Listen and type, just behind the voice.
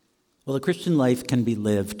Well, the Christian life can be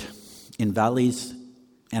lived in valleys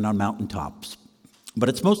and on mountaintops, but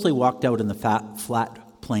it's mostly walked out in the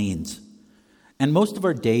flat plains. And most of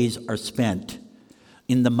our days are spent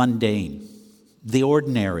in the mundane, the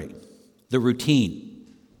ordinary, the routine.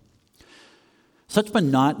 Such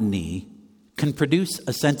monotony can produce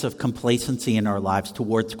a sense of complacency in our lives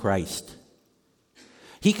towards Christ.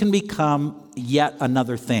 He can become yet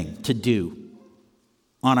another thing to do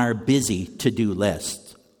on our busy to-do list,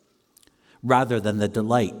 rather than the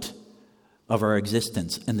delight of our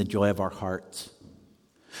existence and the joy of our hearts.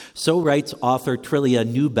 So writes author Trillia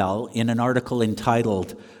Newbell in an article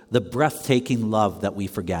entitled, "The Breathtaking Love That We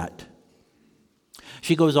Forget."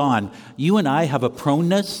 She goes on, "You and I have a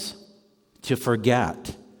proneness to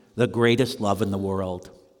forget the greatest love in the world.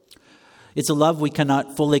 It's a love we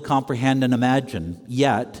cannot fully comprehend and imagine,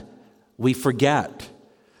 yet we forget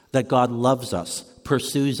that God loves us,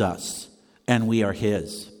 pursues us, and we are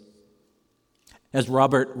His." As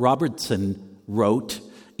Robert Robertson wrote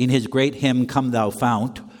in his great hymn, "Come Thou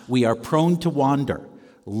Fount," we are prone to wander.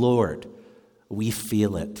 Lord, we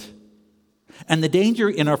feel it. And the danger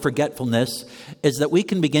in our forgetfulness is that we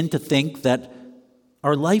can begin to think that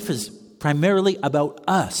our life is primarily about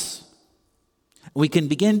us. We can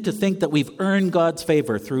begin to think that we've earned God's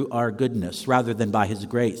favor through our goodness rather than by His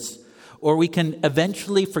grace. Or we can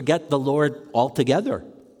eventually forget the Lord altogether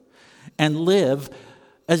and live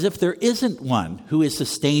as if there isn't one who is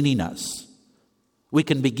sustaining us. We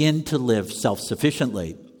can begin to live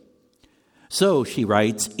self-sufficiently. So, she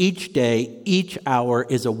writes, each day, each hour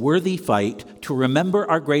is a worthy fight to remember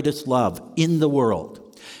our greatest love in the world.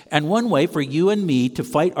 And one way for you and me to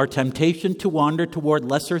fight our temptation to wander toward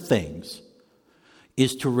lesser things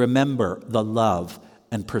is to remember the love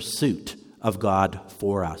and pursuit of God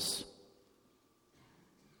for us.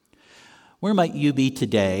 Where might you be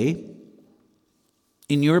today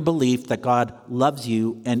in your belief that God loves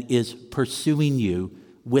you and is pursuing you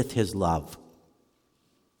with His love?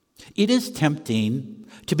 It is tempting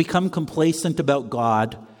to become complacent about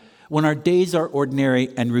God when our days are ordinary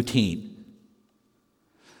and routine.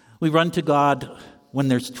 We run to God when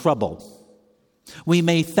there's trouble. We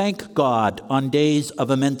may thank God on days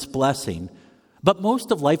of immense blessing, but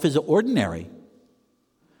most of life is ordinary,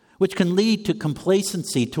 which can lead to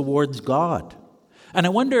complacency towards God. And I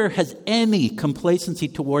wonder, has any complacency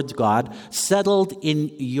towards God settled in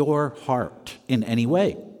your heart in any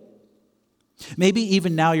way? Maybe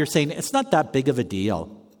even now you're saying, it's not that big of a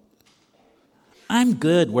deal. I'm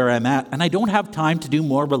good where I'm at, and I don't have time to do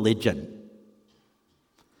more religion.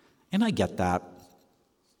 And I get that.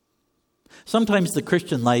 Sometimes the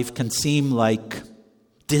Christian life can seem like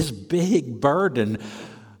this big burden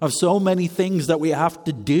of so many things that we have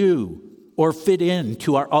to do or fit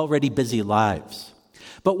into our already busy lives.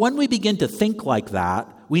 But when we begin to think like that,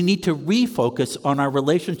 we need to refocus on our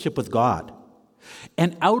relationship with God.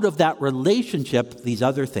 And out of that relationship, these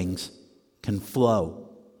other things can flow.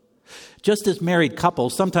 Just as married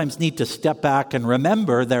couples sometimes need to step back and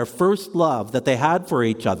remember their first love that they had for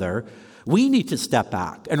each other, we need to step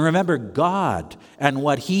back and remember God and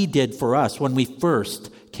what He did for us when we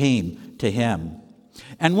first came to Him.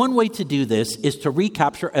 And one way to do this is to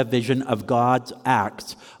recapture a vision of God's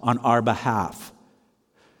acts on our behalf.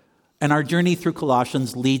 And our journey through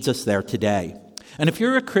Colossians leads us there today. And if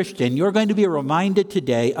you're a Christian, you're going to be reminded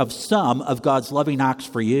today of some of God's loving acts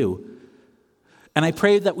for you. And I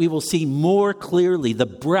pray that we will see more clearly the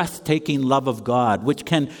breathtaking love of God, which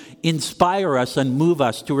can inspire us and move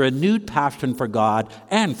us to a renewed passion for God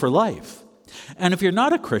and for life. And if you're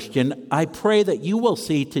not a Christian, I pray that you will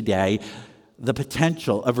see today the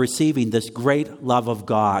potential of receiving this great love of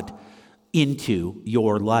God into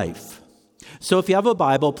your life. So if you have a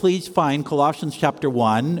Bible, please find Colossians chapter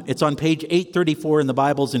 1. It's on page 834 in the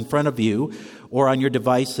Bibles in front of you or on your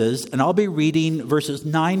devices. And I'll be reading verses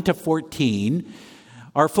 9 to 14.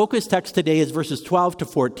 Our focus text today is verses 12 to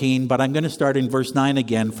 14, but I'm going to start in verse 9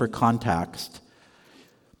 again for context.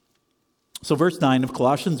 So verse 9 of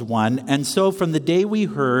Colossians 1, "And so from the day we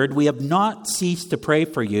heard, we have not ceased to pray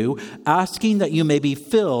for you, asking that you may be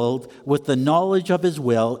filled with the knowledge of His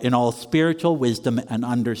will in all spiritual wisdom and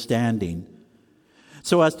understanding,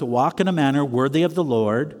 so as to walk in a manner worthy of the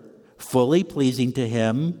Lord, fully pleasing to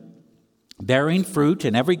Him, bearing fruit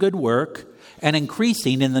in every good work, and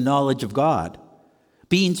increasing in the knowledge of God,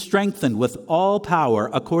 being strengthened with all power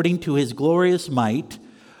according to His glorious might,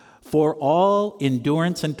 for all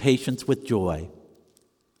endurance and patience with joy,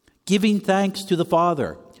 giving thanks to the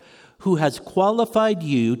Father, who has qualified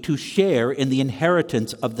you to share in the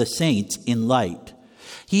inheritance of the saints in light.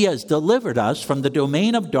 He has delivered us from the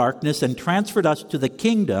domain of darkness and transferred us to the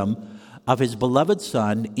kingdom of his beloved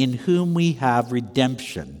Son, in whom we have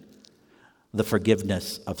redemption, the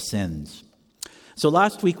forgiveness of sins. So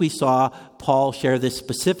last week we saw Paul share this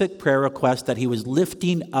specific prayer request that he was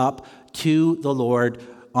lifting up to the Lord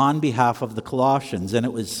on behalf of the Colossians. And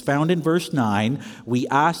it was found in verse 9. We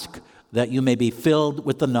ask that you may be filled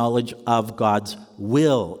with the knowledge of God's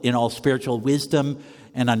will in all spiritual wisdom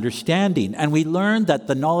and understanding. And we learned that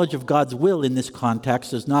the knowledge of God's will in this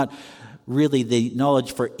context is not really the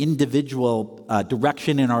knowledge for individual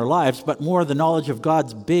direction in our lives, but more the knowledge of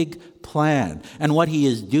God's big plan and what he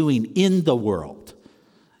is doing in the world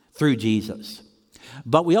through Jesus.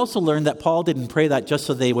 But we also learned that Paul didn't pray that just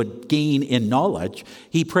so they would gain in knowledge.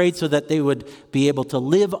 He prayed so that they would be able to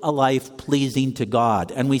live a life pleasing to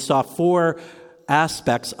God. And we saw 4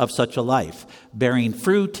 aspects of such a life: bearing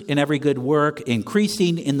fruit in every good work,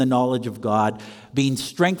 increasing in the knowledge of God, being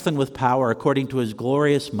strengthened with power according to his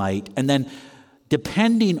glorious might, and then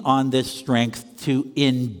depending on this strength to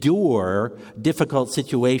endure difficult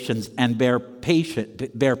situations and bear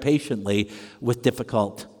patiently with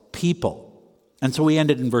difficult people. And so we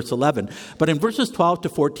ended in verse 11. But in verses 12 to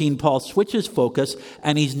 14, Paul switches focus,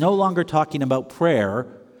 and he's no longer talking about prayer.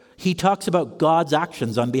 He talks about God's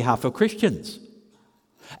actions on behalf of Christians.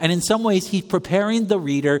 And in some ways, he's preparing the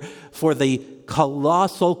reader for the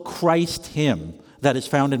colossal Christ hymn that is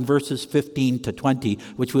found in verses 15 to 20,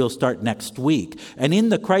 which we'll start next week. And in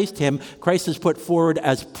the Christ hymn, Christ is put forward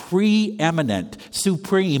as preeminent,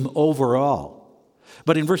 supreme over all.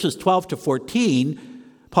 But in verses 12 to 14,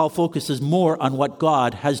 Paul focuses more on what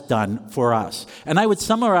God has done for us. And I would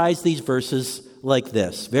summarize these verses like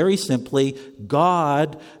this, very simply: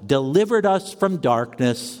 God delivered us from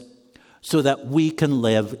darkness so that we can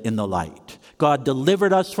live in the light. God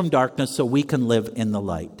delivered us from darkness so we can live in the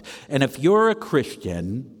light. And if you're a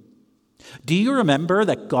Christian, do you remember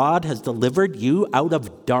that God has delivered you out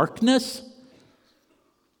of darkness?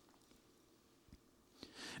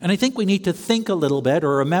 And I think we need to think a little bit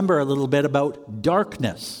or remember a little bit about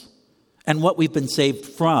darkness and what we've been saved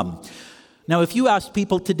from. Now, if you ask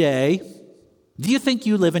people today, do you think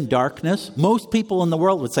you live in darkness? Most people in the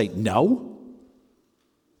world would say no.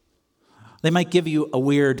 They might give you a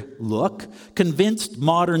weird look. Convinced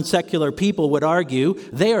modern secular people would argue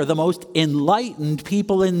they are the most enlightened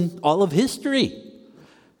people in all of history.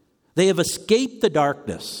 They have escaped the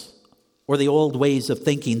darkness or the old ways of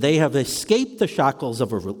thinking. They have escaped the shackles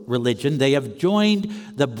of religion. They have joined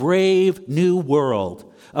the brave new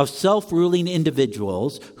world of self-ruling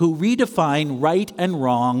individuals who redefine right and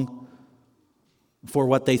wrong for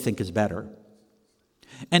what they think is better.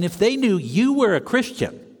 And if they knew you were a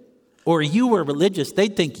Christian or you were religious,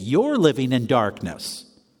 they'd think you're living in darkness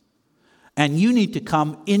and you need to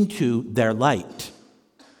come into their light.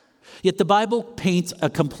 Yet the Bible paints a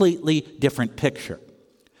completely different picture.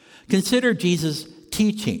 Consider Jesus'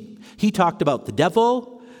 teaching. He talked about the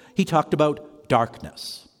devil. He talked about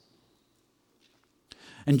darkness.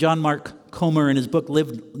 And John Mark Comer, in his book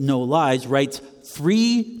Live No Lies, writes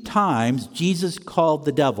 3 times Jesus called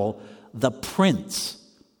the devil the prince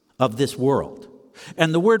of this world.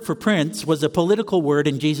 And the word for prince was a political word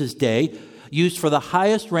in Jesus' day used for the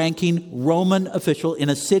highest ranking Roman official in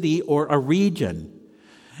a city or a region.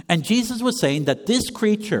 And Jesus was saying that this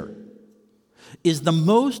creature is the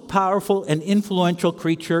most powerful and influential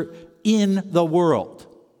creature in the world.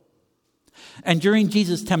 And during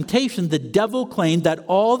Jesus' temptation, the devil claimed that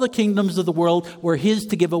all the kingdoms of the world were his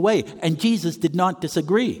to give away, and Jesus did not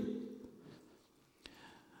disagree.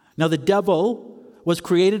 Now, the devil was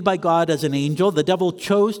created by God as an angel. The devil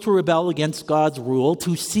chose to rebel against God's rule,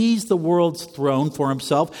 to seize the world's throne for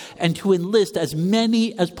himself, and to enlist as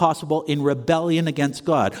many as possible in rebellion against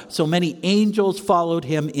God. So many angels followed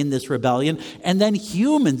him in this rebellion, and then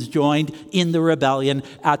humans joined in the rebellion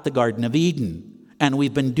at the Garden of Eden. And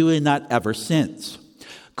we've been doing that ever since.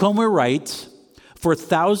 Comer writes, for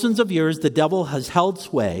thousands of years, the devil has held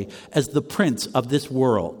sway as the prince of this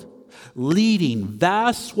world, leading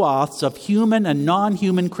vast swaths of human and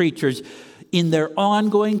non-human creatures in their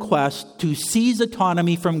ongoing quest to seize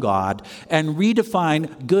autonomy from God and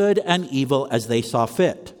redefine good and evil as they saw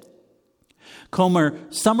fit. Comer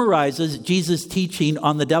summarizes Jesus' teaching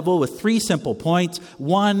on the devil with 3 simple points.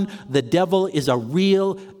 1, the devil is a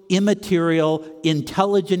real, immaterial,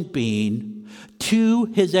 intelligent being. 2,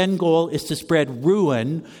 his end goal is to spread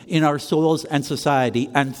ruin in our souls and society.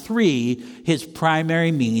 And 3, his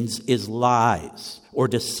primary means is lies or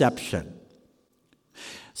deception.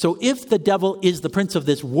 So if the devil is the prince of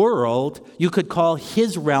this world, you could call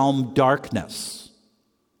his realm darkness.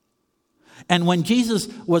 And when Jesus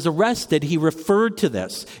was arrested, he referred to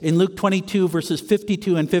this. In Luke 22, verses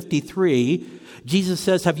 52 and 53, Jesus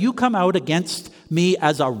says, "Have you come out against me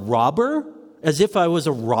as a robber, as if I was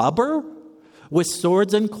a robber, with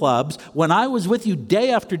swords and clubs? When I was with you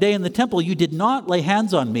day after day in the temple, you did not lay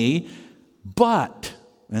hands on me. But,"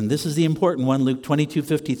 and this is the important one, Luke 22,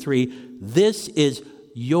 53, "this is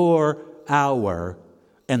your hour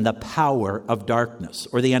and the power of darkness."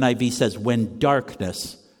 Or the NIV says, "when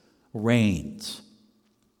darkness reigns."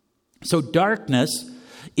 So darkness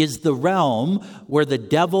is the realm where the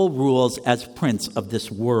devil rules as prince of this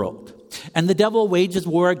world. And the devil wages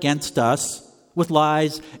war against us with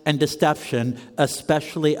lies and deception,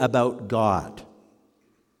 especially about God.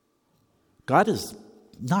 God is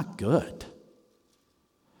not good.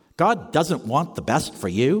 God doesn't want the best for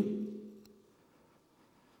you.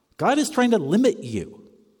 God is trying to limit you.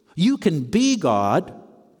 You can be God.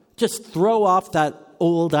 Just throw off that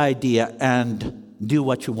old idea and do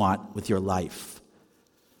what you want with your life.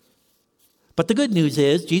 But the good news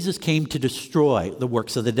is Jesus came to destroy the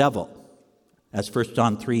works of the devil. As 1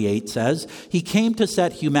 John 3:8 says, he came to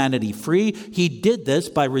set humanity free. He did this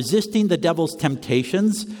by resisting the devil's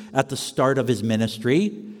temptations at the start of his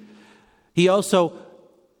ministry. He also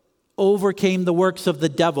overcame the works of the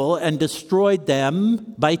devil and destroyed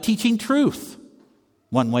them by teaching truth.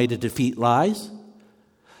 One way to defeat lies.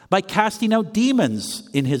 By casting out demons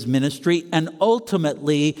in his ministry, and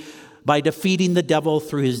ultimately by defeating the devil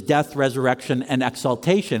through his death, resurrection, and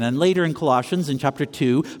exaltation. And later in Colossians, in chapter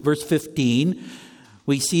 2, verse 15,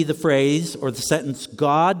 we see the phrase or the sentence,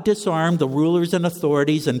 "God disarmed the rulers and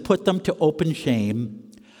authorities and put them to open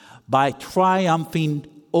shame by triumphing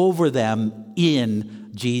over them in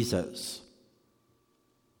Jesus."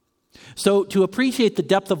 So to appreciate the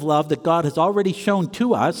depth of love that God has already shown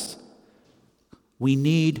to us, we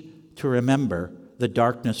need to remember the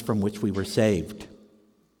darkness from which we were saved.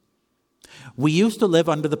 We used to live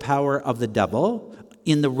under the power of the devil,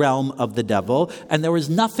 in the realm of the devil, and there was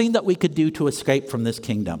nothing that we could do to escape from this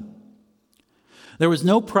kingdom. There was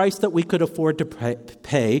no price that we could afford to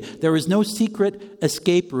pay. There was no secret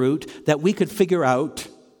escape route that we could figure out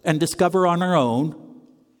and discover on our own.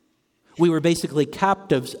 We were basically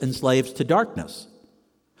captives and slaves to darkness.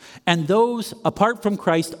 And those apart from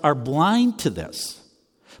Christ are blind to this.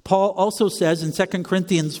 Paul also says in 2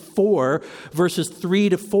 Corinthians 4, verses 3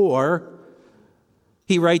 to 4,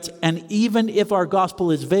 he writes, "And even if our gospel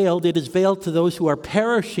is veiled, it is veiled to those who are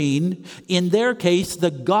perishing. In their case, the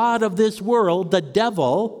god of this world, the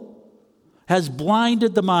devil, has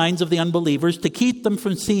blinded the minds of the unbelievers to keep them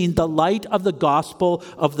from seeing the light of the gospel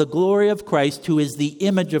of the glory of Christ, who is the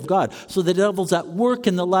image of God." So the devil's at work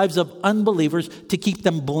in the lives of unbelievers to keep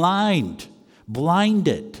them blinded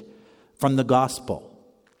from the gospel.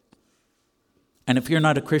 And if you're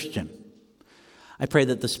not a Christian, I pray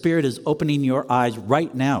that the Spirit is opening your eyes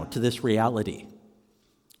right now to this reality.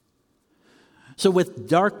 So with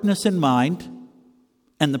darkness in mind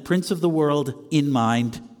and the prince of the world in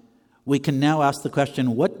mind, we can now ask the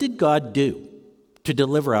question, what did God do to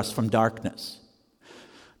deliver us from darkness?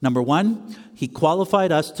 Number one, he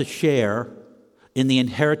qualified us to share in the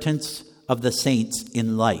inheritance of the saints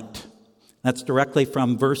in light. That's directly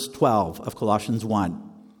from verse 12 of Colossians 1.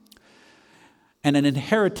 And an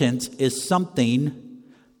inheritance is something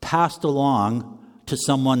passed along to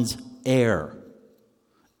someone's heir.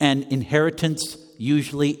 And inheritance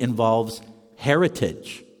usually involves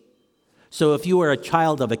heritage. So if you were a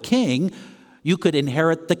child of a king, you could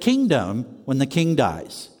inherit the kingdom when the king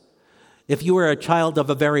dies. If you were a child of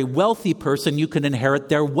a very wealthy person, you could inherit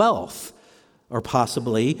their wealth, or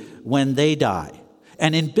possibly when they die.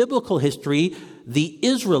 And in biblical history, the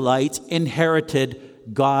Israelites inherited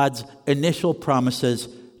God's initial promises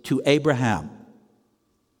to Abraham.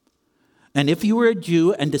 And if you were a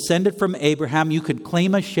Jew and descended from Abraham, you could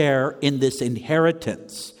claim a share in this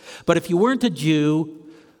inheritance. But if you weren't a Jew,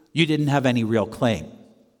 you didn't have any real claim.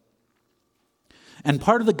 And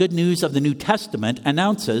part of the good news of the New Testament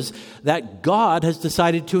announces that God has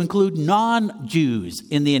decided to include non-Jews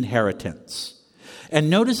in the inheritance. And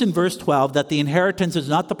notice in verse 12 that the inheritance is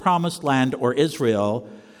not the promised land or Israel.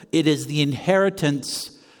 It is the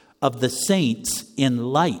inheritance of the saints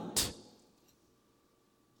in light.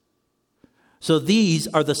 So these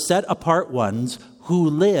are the set-apart ones who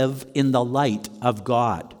live in the light of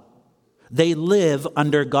God. They live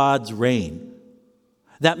under God's reign.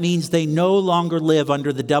 That means they no longer live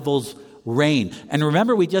under the devil's reign. And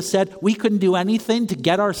remember, we just said we couldn't do anything to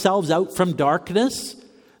get ourselves out from darkness.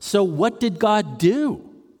 So what did God do?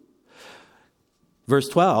 Verse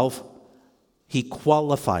 12, he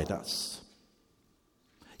qualified us.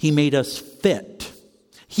 He made us fit.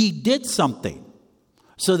 He did something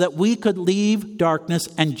so that we could leave darkness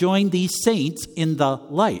and join these saints in the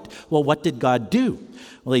light. Well, what did God do?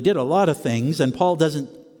 Well, he did a lot of things, and Paul doesn't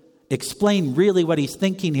explain really what he's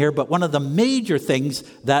thinking here, but one of the major things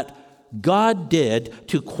that God did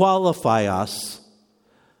to qualify us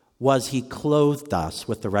was he clothed us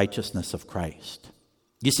with the righteousness of Christ.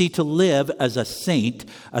 You see, to live as a saint,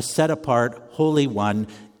 a set-apart, holy one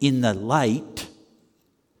in the light,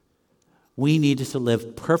 we needed to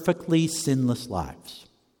live perfectly sinless lives.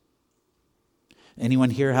 Anyone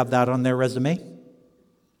here have that on their resume?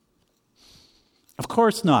 Of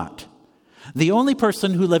course not. The only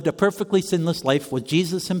person who lived a perfectly sinless life was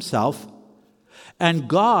Jesus himself, and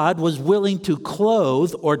God was willing to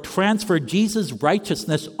clothe or transfer Jesus'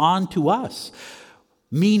 righteousness onto us,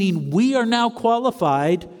 meaning we are now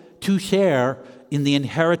qualified to share in the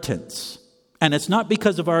inheritance. And it's not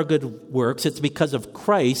because of our good works, it's because of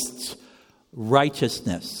Christ's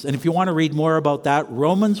righteousness. And if you want to read more about that,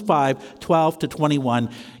 Romans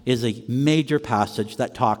 5:12-21 is a major passage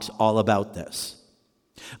that talks all about this.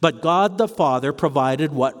 But God the Father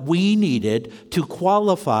provided what we needed to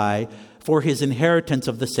qualify for his inheritance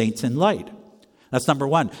of the saints in light. That's number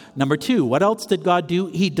one. Number two, what else did God do?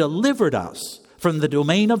 He delivered us from the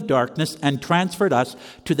domain of darkness and transferred us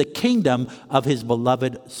to the kingdom of his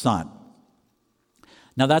beloved Son.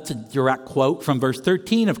 Now that's a direct quote from verse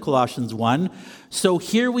 13 of Colossians 1. So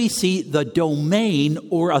here we see the domain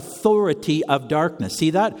or authority of darkness.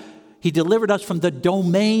 See that? He delivered us from the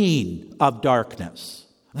domain of darkness,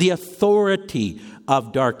 the authority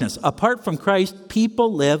of darkness. Apart from Christ,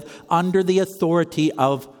 people live under the authority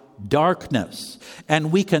of darkness,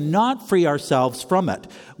 and we cannot free ourselves from it.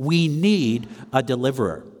 We need a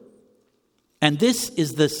deliverer. And this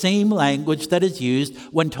is the same language that is used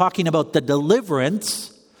when talking about the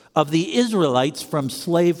deliverance of the Israelites from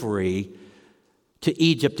slavery to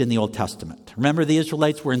Egypt in the Old Testament. Remember, the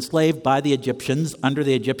Israelites were enslaved by the Egyptians, under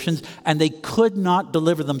the Egyptians, and they could not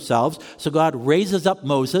deliver themselves. So God raises up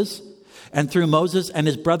Moses, and through Moses and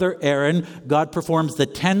his brother Aaron, God performs the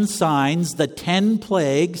 10 signs, the 10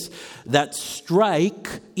 plagues that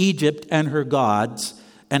strike Egypt and her gods,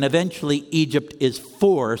 and eventually Egypt is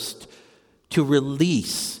forced to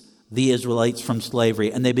release the Israelites from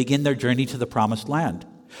slavery, and they begin their journey to the promised land.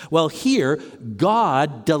 Well, here,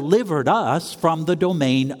 God delivered us from the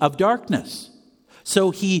domain of darkness.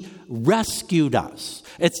 So he rescued us.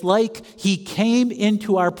 It's like he came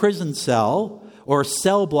into our prison cell or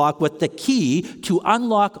cell block with the key to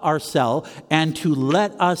unlock our cell and to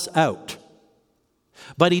let us out.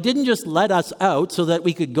 But he didn't just let us out so that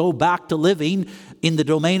we could go back to living in the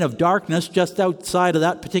domain of darkness just outside of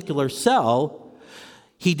that particular cell.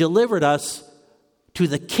 He delivered us to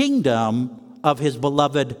the kingdom of his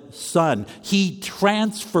beloved Son. He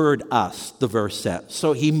transferred us, the verse says.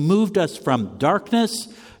 So he moved us from darkness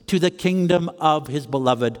to the kingdom of his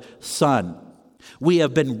beloved Son. We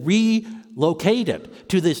have been relocated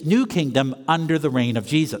to this new kingdom under the reign of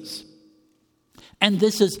Jesus. And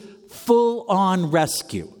this is full-on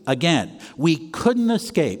rescue. Again, we couldn't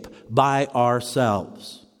escape by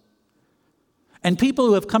ourselves. And people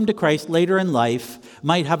who have come to Christ later in life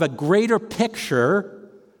might have a greater picture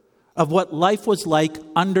of what life was like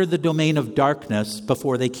under the domain of darkness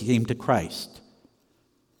before they came to Christ.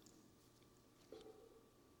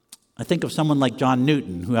 I think of someone like John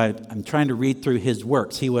Newton, who I'm trying to read through his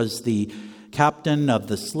works. He was the captain of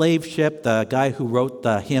the slave ship, the guy who wrote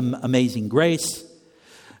the hymn Amazing Grace.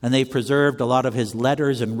 And they preserved a lot of his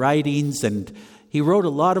letters and writings, and he wrote a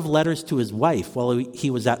lot of letters to his wife while he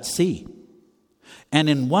was at sea. And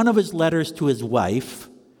in one of his letters to his wife,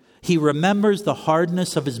 he remembers the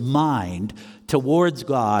hardness of his mind towards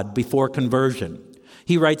God before conversion.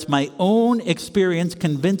 He writes, "My own experience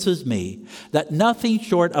convinces me that nothing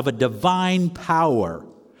short of a divine power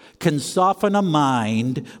can soften a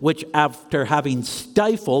mind which, after having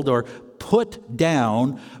stifled or put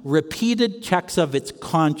down repeated checks of its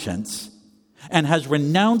conscience and has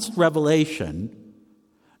renounced revelation,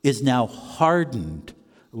 is now hardened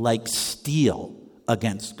like steel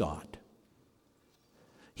against God."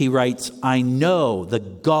 He writes, "I know the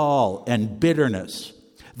gall and bitterness,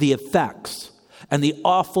 the effects, and the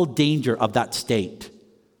awful danger of that state."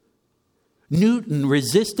 Newton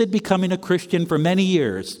resisted becoming a Christian for many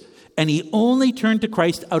years, and he only turned to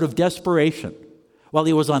Christ out of desperation while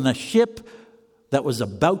he was on a ship that was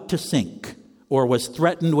about to sink or was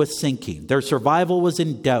threatened with sinking. Their survival was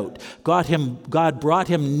in doubt. God brought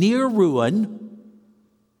him near ruin,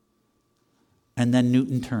 and then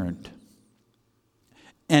Newton turned.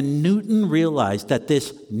 And Newton realized that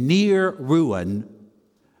this near ruin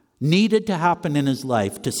needed to happen in his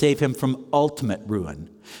life to save him from ultimate ruin.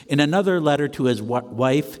 In another letter to his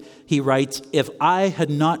wife, he writes, "If I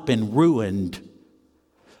had not been ruined,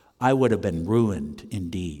 I would have been ruined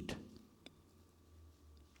indeed."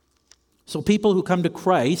 So people who come to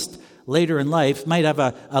Christ later in life might have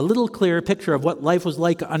a little clearer picture of what life was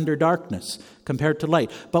like under darkness compared to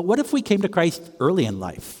light. But what if we came to Christ early in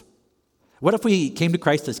life? What if we came to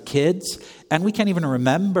Christ as kids and we can't even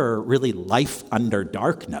remember really life under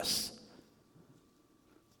darkness?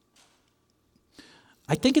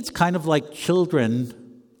 I think it's kind of like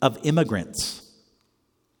children of immigrants.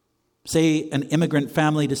 Say an immigrant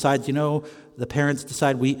family decides, the parents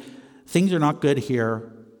decide things are not good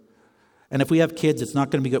here. And if we have kids, it's not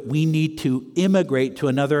going to be good. We need to immigrate to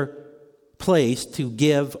another place to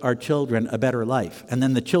give our children a better life. And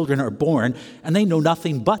then the children are born, and they know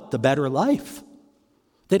nothing but the better life.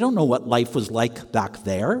 They don't know what life was like back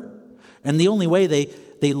there. And the only way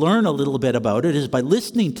they learn a little bit about it is by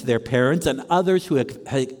listening to their parents and others who have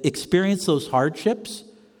experienced those hardships.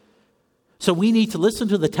 So we need to listen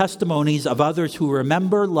to the testimonies of others who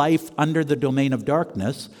remember life under the domain of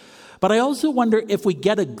darkness. But I also wonder if we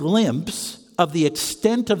get a glimpse of the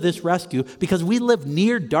extent of this rescue, because we live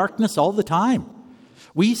near darkness all the time.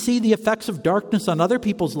 We see the effects of darkness on other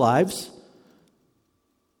people's lives,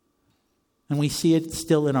 and we see it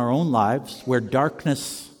still in our own lives, where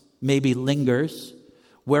darkness maybe lingers,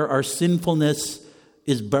 where our sinfulness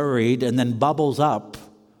is buried and then bubbles up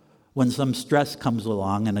when some stress comes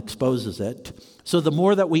along and exposes it. So the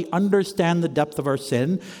more that we understand the depth of our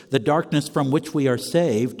sin, the darkness from which we are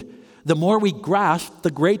saved, the more we grasp the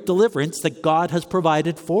great deliverance that God has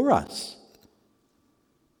provided for us.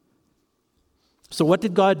 So what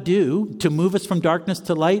did God do to move us from darkness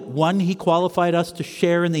to light? 1, he qualified us to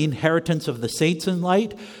share in the inheritance of the saints in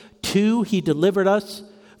light. 2, he delivered us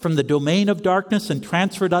from the domain of darkness and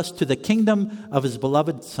transferred us to the kingdom of his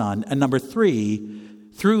beloved Son. And number 3,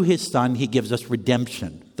 through his Son, he gives us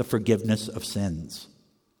redemption, the forgiveness of sins.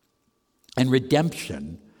 And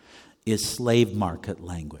redemption is slave market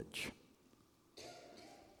language.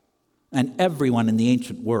 And everyone in the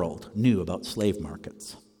ancient world knew about slave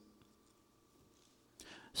markets.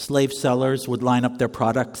 Slave sellers would line up their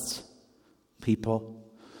products, people,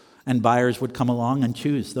 and buyers would come along and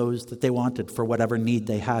choose those that they wanted for whatever need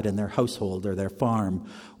they had in their household or their farm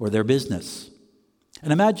or their business.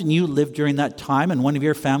 And imagine you lived during that time and one of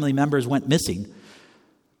your family members went missing,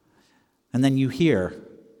 and then you hear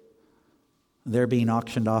they're being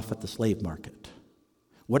auctioned off at the slave market.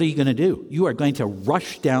 What are you going to do? You are going to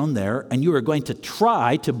rush down there and you are going to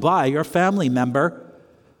try to buy your family member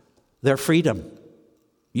their freedom.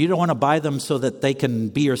 You don't want to buy them so that they can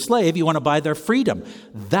be your slave. You want to buy their freedom.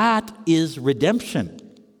 That is redemption.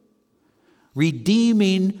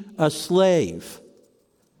 Redeeming a slave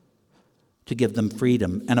to give them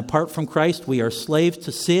freedom. And apart from Christ, we are slaves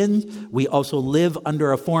to sin. We also live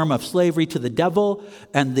under a form of slavery to the devil.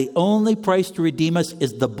 And the only price to redeem us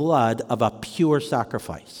is the blood of a pure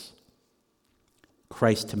sacrifice,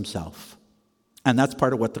 Christ himself. And that's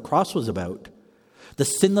part of what the cross was about. The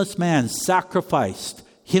sinless man sacrificed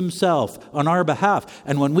himself on our behalf.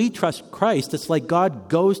 And when we trust Christ, it's like God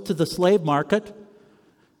goes to the slave market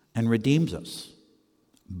and redeems us,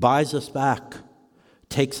 buys us back,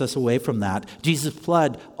 takes us away from that. Jesus'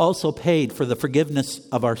 blood also paid for the forgiveness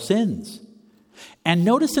of our sins. And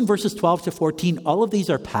notice in verses 12 to 14, all of these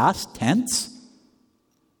are past tense.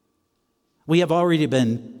 We have already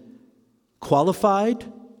been qualified,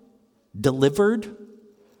 delivered,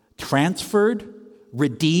 transferred,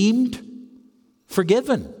 redeemed,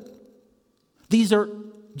 forgiven. These are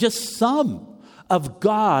just some of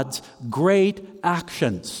God's great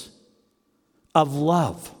actions of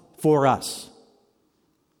love for us.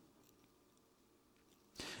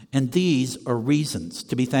 And these are reasons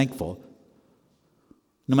to be thankful,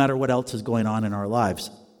 no matter what else is going on in our lives.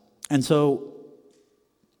 And so,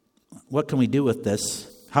 what can we do with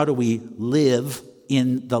this? How do we live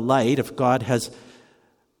in the light if God has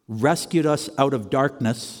rescued us out of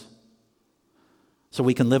darkness so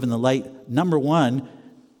we can live in the light? Number 1,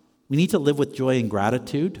 we need to live with joy and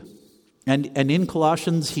gratitude. And in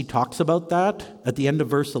Colossians, he talks about that at the end of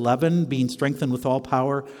verse 11, being strengthened with all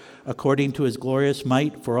power according to his glorious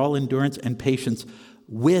might for all endurance and patience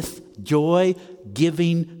with joy,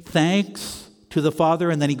 giving thanks to the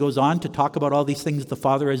Father. And then he goes on to talk about all these things the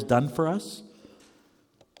Father has done for us.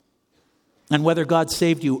 And whether God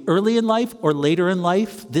saved you early in life or later in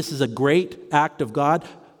life, this is a great act of God.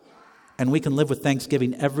 And we can live with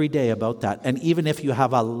thanksgiving every day about that. And even if you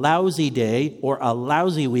have a lousy day or a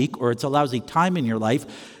lousy week or it's a lousy time in your life,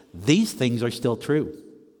 these things are still true.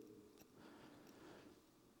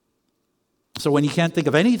 So when you can't think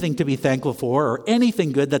of anything to be thankful for or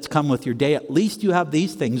anything good that's come with your day, at least you have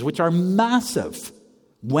these things, which are massive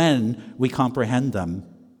when we comprehend them.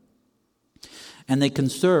 And they can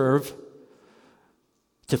serve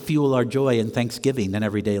to fuel our joy and thanksgiving in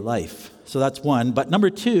everyday life. So that's one. But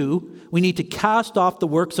number two, we need to cast off the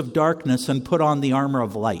works of darkness and put on the armor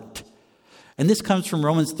of light. And this comes from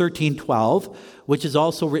Romans 13:12, which is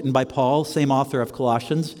also written by Paul, same author of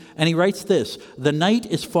Colossians. And he writes this: "The night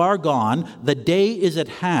is far gone, the day is at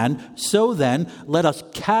hand. So then, let us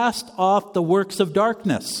cast off the works of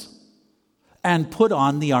darkness and put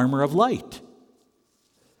on the armor of light."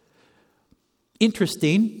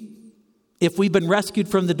 Interesting. If we've been rescued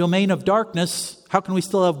from the domain of darkness, how can we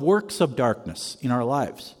still have works of darkness in our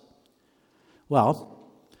lives? Well,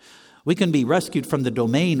 we can be rescued from the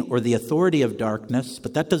domain or the authority of darkness,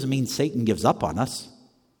 but that doesn't mean Satan gives up on us.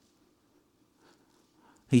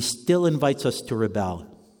 He still invites us to rebel.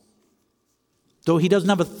 Though he doesn't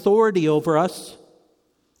have authority over us,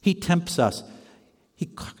 he tempts us.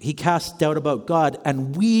 He casts doubt about God,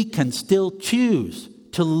 and we can still choose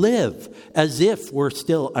to live as if we're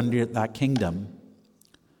still under that kingdom.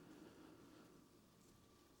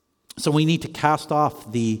 So we need to cast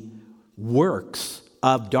off the works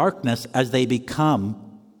of darkness as they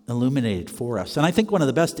become illuminated for us. And I think one of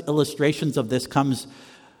the best illustrations of this comes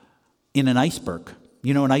in an iceberg.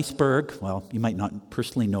 You know an iceberg? Well, you might not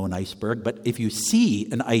personally know an iceberg, but if you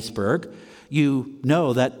see an iceberg, you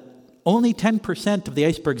know that only 10% of the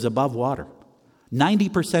iceberg is above water.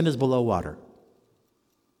 90% is below water.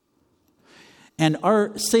 And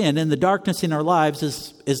our sin and the darkness in our lives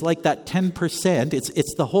is like that 10%.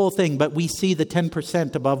 It's the whole thing, but we see the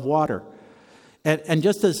 10% above water. And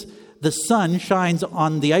just as the sun shines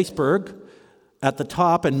on the iceberg at the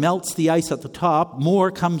top and melts the ice at the top, more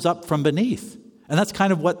comes up from beneath. And that's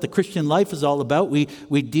kind of what the Christian life is all about. We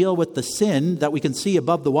deal with the sin that we can see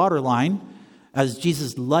above the waterline as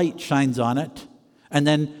Jesus' light shines on it, and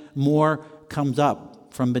then more comes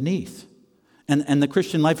up from beneath. And the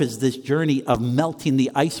Christian life is this journey of melting the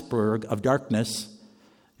iceberg of darkness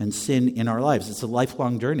and sin in our lives. It's a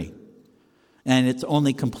lifelong journey. And it's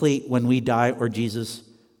only complete when we die or Jesus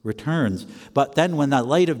returns. But then when that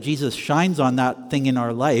light of Jesus shines on that thing in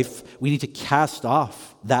our life, we need to cast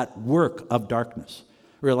off that work of darkness,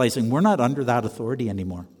 realizing we're not under that authority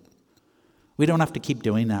anymore. We don't have to keep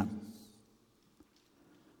doing that.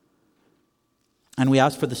 And we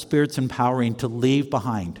ask for the Spirit's empowering to leave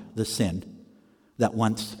behind the sin that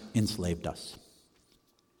once enslaved us.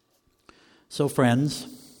 So, friends,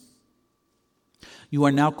 you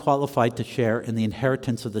are now qualified to share in the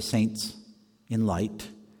inheritance of the saints in light.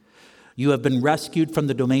 You have been rescued from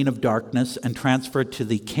the domain of darkness and transferred to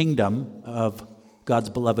the kingdom of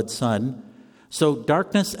God's beloved Son. So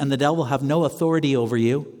darkness and the devil have no authority over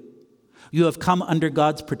you. You have come under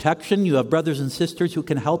God's protection. You have brothers and sisters who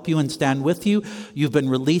can help you and stand with you. You've been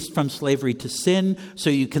released from slavery to sin so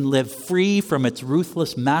you can live free from its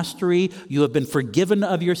ruthless mastery. You have been forgiven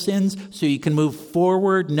of your sins so you can move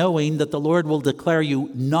forward knowing that the Lord will declare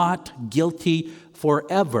you not guilty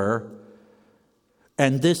forever.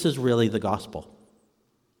 And this is really the gospel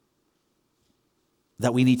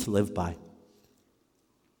that we need to live by.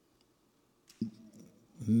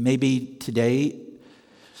 Maybe today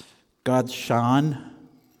God's shone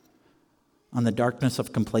on the darkness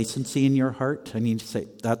of complacency in your heart. I need to say,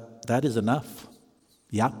 that is enough.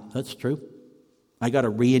 Yeah, that's true. I got to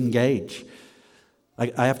re-engage.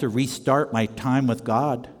 I have to restart my time with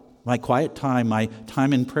God, my quiet time, my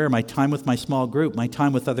time in prayer, my time with my small group, my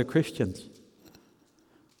time with other Christians.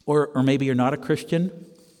 Or maybe you're not a Christian.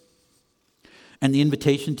 And the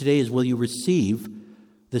invitation today is, will you receive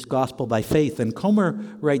this gospel by faith? And Comer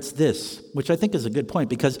writes this, which I think is a good point,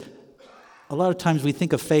 because a lot of times we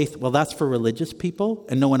think of faith, well, that's for religious people,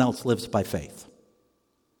 and no one else lives by faith.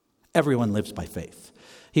 Everyone lives by faith.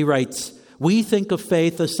 He writes, we think of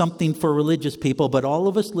faith as something for religious people, but all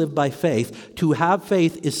of us live by faith. To have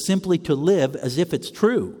faith is simply to live as if it's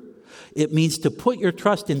true. It means to put your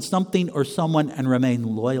trust in something or someone and remain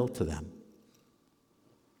loyal to them.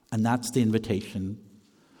 And that's the invitation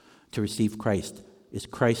to receive Christ. Is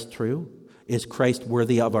Christ true? Is Christ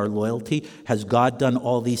worthy of our loyalty? Has God done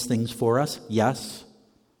all these things for us? Yes.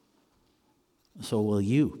 So will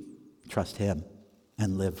you trust him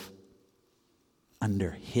and live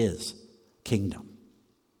under his kingdom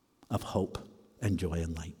of hope and joy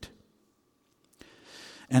and light?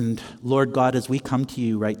 And Lord God, as we come to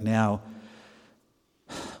you right now,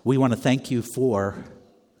 we want to thank you for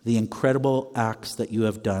the incredible acts that you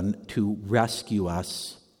have done to rescue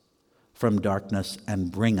us from darkness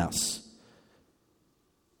and bring us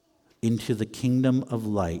into the kingdom of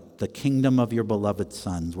light, the kingdom of your beloved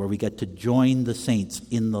sons, where we get to join the saints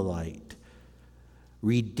in the light,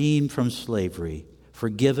 redeemed from slavery,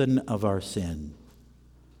 forgiven of our sin,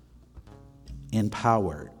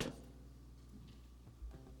 empowered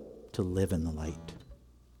to live in the light.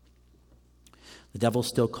 The devil's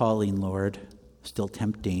still calling, Lord, still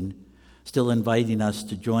tempting, still inviting us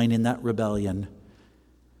to join in that rebellion.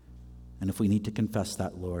 And if we need to confess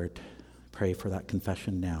that, Lord, pray for that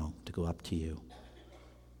confession now to go up to you.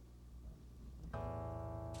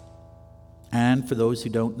 And for those who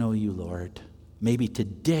don't know you, Lord, maybe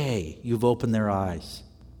today you've opened their eyes.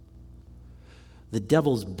 The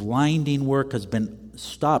devil's blinding work has been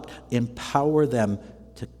stopped. Empower them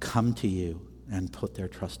to come to you and put their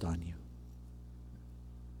trust on you.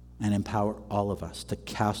 And empower all of us to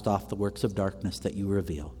cast off the works of darkness that you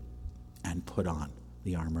reveal and put on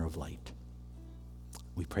the armor of light.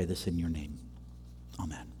 We pray this in your name.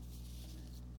 Amen.